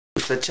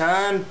ち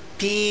ゃん、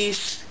ピー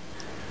ス。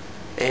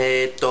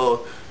今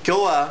日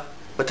は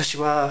私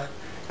は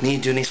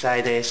22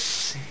歳で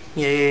す。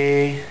イエ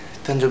ーイ、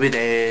誕生日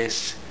で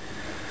す。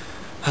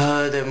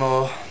で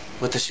も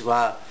私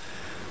は、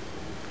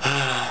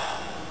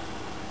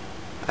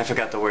I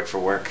forgot the word for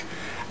work.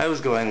 I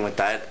was going with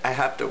that. I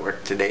have to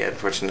work today,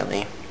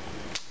 unfortunately.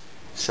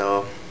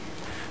 So,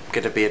 I'm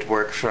gonna be at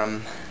work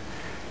from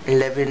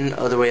 11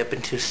 all the way up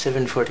until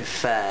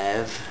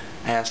 7:45.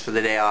 I asked for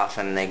the day off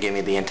and they gave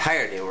me the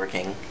entire day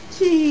working.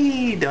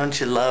 Yee! Don't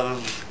you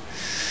love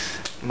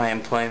my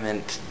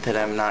employment that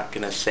I'm not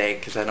gonna say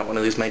because I don't want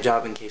to lose my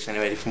job in case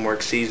anybody from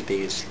work sees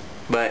these.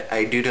 But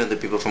I do know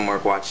that people from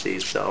work watch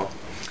these, so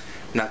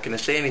I'm not gonna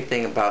say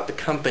anything about the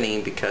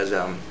company because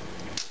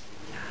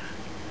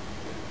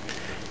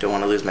don't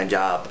want to lose my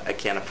job. I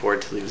can't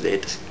afford to lose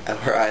it,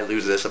 or I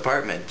lose this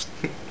apartment.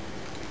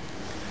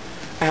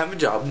 I have a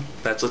job.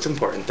 That's what's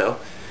important, though.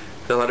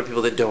 There are a lot of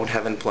people that don't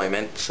have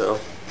employment, so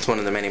it's one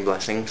of the many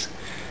blessings.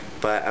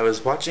 But I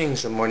was watching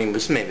some Morning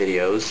Musume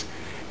videos,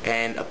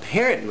 and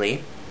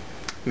apparently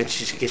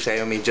Michishige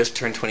Sayomi just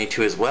turned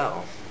 22 as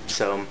well.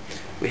 So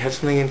we have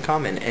something in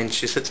common, and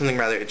she said something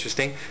rather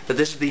interesting, that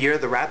this is the year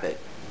of the rabbit.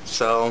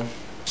 So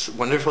it's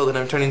wonderful that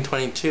I'm turning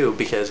 22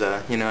 because,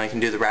 you know, I can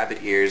do the rabbit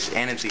ears,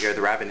 and it's the year of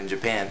the rabbit in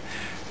Japan.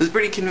 This is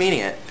pretty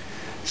convenient.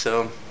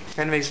 So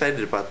kind of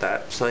excited about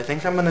that. So I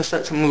think I'm going to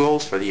set some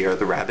goals for the year of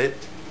the rabbit.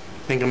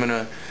 I think I'm going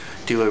to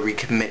do a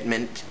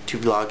recommitment to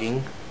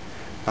vlogging.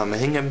 I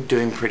think I'm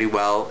doing pretty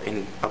well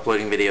in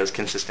uploading videos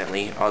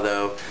consistently,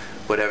 although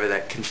whatever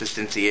that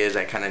consistency is,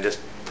 I kind of just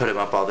put them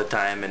up all the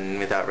time and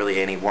without really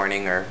any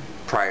warning or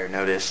prior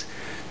notice.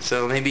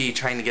 So maybe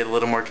trying to get a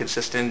little more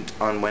consistent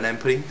on when I'm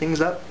putting things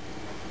up,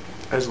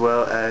 as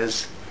well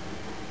as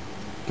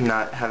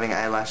not having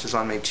eyelashes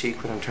on my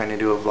cheek when I'm trying to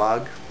do a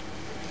vlog.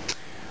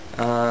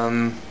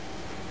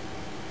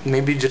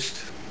 Maybe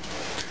just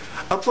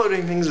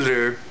uploading things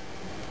that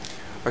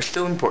are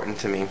still important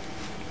to me,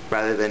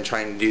 rather than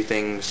trying to do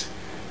things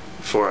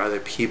for other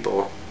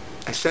people.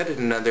 I said in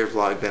another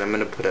vlog that I'm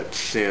going to put up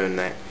soon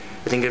that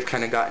I think I've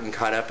kind of gotten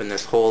caught up in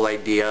this whole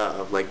idea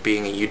of like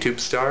being a YouTube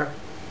star,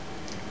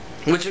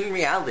 which in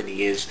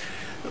reality is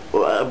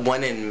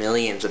 1 in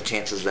millions of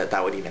chances that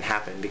that would even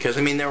happen, because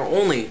I mean there are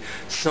only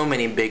so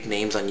many big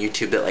names on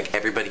YouTube that like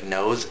everybody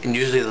knows, and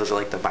usually those are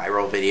like the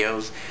viral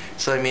videos.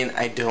 So I mean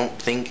I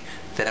don't think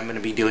that I'm going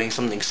to be doing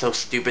something so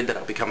stupid that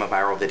I'll become a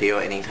viral video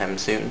anytime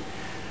soon.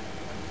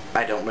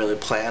 I don't really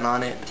plan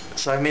on it.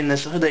 So I mean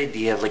this whole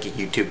idea of like a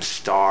YouTube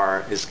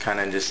star is kind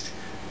of just,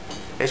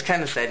 it's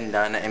kind of said and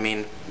done. I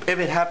mean if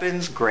it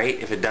happens,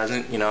 great. If it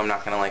doesn't, you know, I'm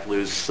not going to like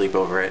lose sleep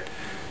over it.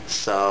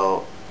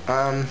 So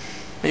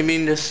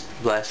maybe just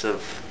less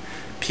of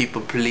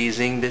people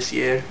pleasing this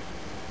year.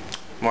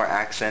 More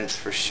accents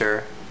for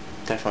sure.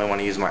 Definitely want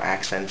to use more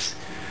accents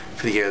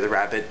for the year of the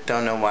rabbit.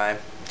 Don't know why.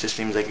 Just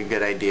seems like a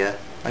good idea.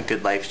 A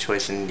good life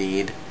choice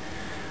indeed.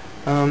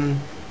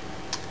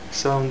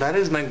 So that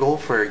is my goal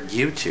for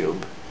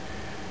YouTube.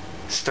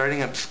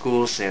 Starting up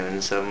school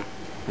soon, so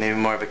maybe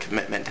more of a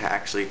commitment to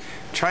actually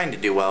trying to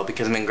do well,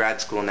 because I'm in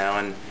grad school now,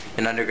 and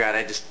in undergrad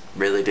I just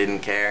really didn't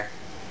care.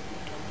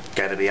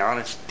 Gotta be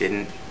honest,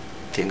 didn't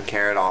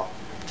care at all.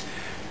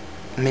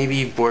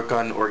 Maybe work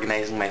on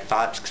organizing my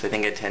thoughts, because I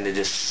think I tend to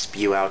just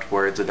spew out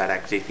words without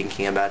actually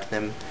thinking about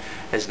them,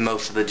 as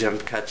most of the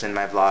jump cuts in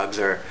my vlogs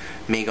are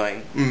me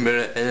going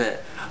and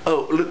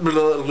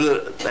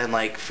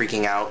like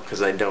freaking out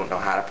because I don't know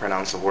how to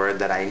pronounce a word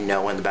that I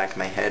know in the back of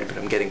my head, but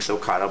I'm getting so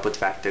caught up with the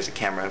fact there's a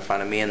camera in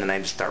front of me, and then I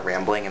just start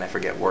rambling and I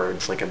forget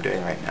words like I'm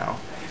doing right now.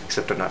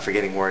 Except I'm not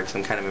forgetting words.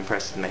 I'm kind of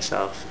impressed with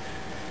myself.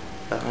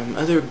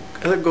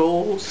 Other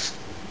goals?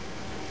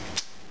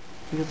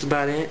 I think that's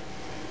about it.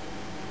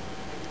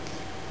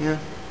 Yeah,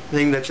 I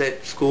think that's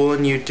it. School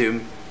and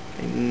YouTube.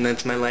 And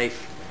that's my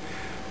life.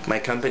 My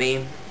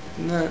company,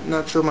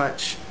 not so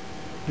much.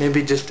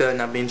 Maybe just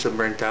not being so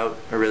burnt out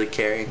or really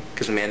caring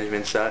because the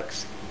management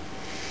sucks.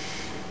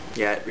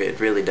 Yeah, it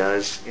really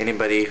does.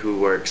 Anybody who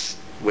works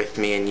with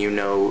me and you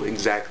know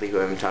exactly who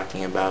I'm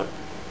talking about.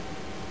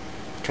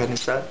 Kind of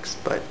sucks,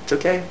 but it's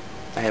okay.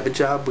 I have a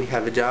job, we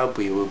have a job,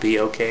 we will be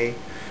okay.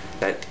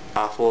 That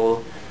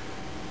awful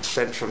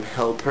sent from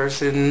hell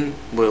person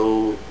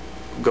will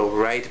go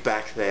right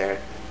back there,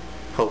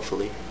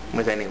 hopefully,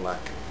 with any luck.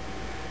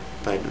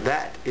 But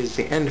that is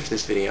the end of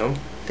this video.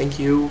 Thank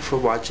you for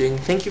watching.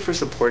 Thank you for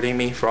supporting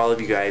me, for all of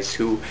you guys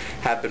who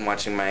have been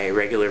watching my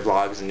regular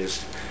vlogs and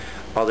just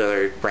all the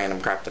other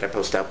random crap that I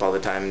post up all the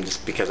time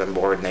just because I'm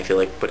bored and I feel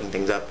like putting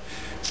things up.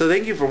 So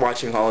thank you for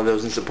watching all of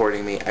those and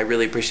supporting me. I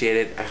really appreciate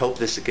it. I hope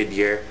this is a good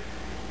year.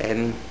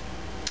 And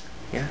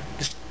yeah,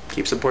 just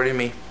keep supporting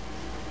me.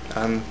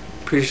 I'm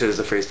pretty sure there's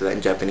a phrase for that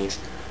in Japanese.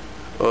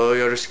 Oh,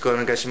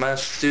 yoroshiku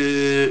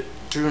onegaishimasu.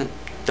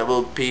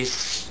 Double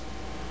peace.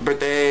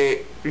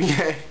 Birthday.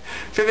 Yeah.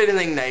 If you have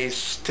anything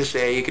nice to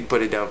say, you can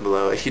put it down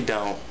below. If you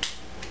don't,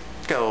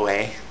 go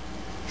away.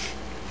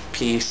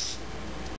 Peace.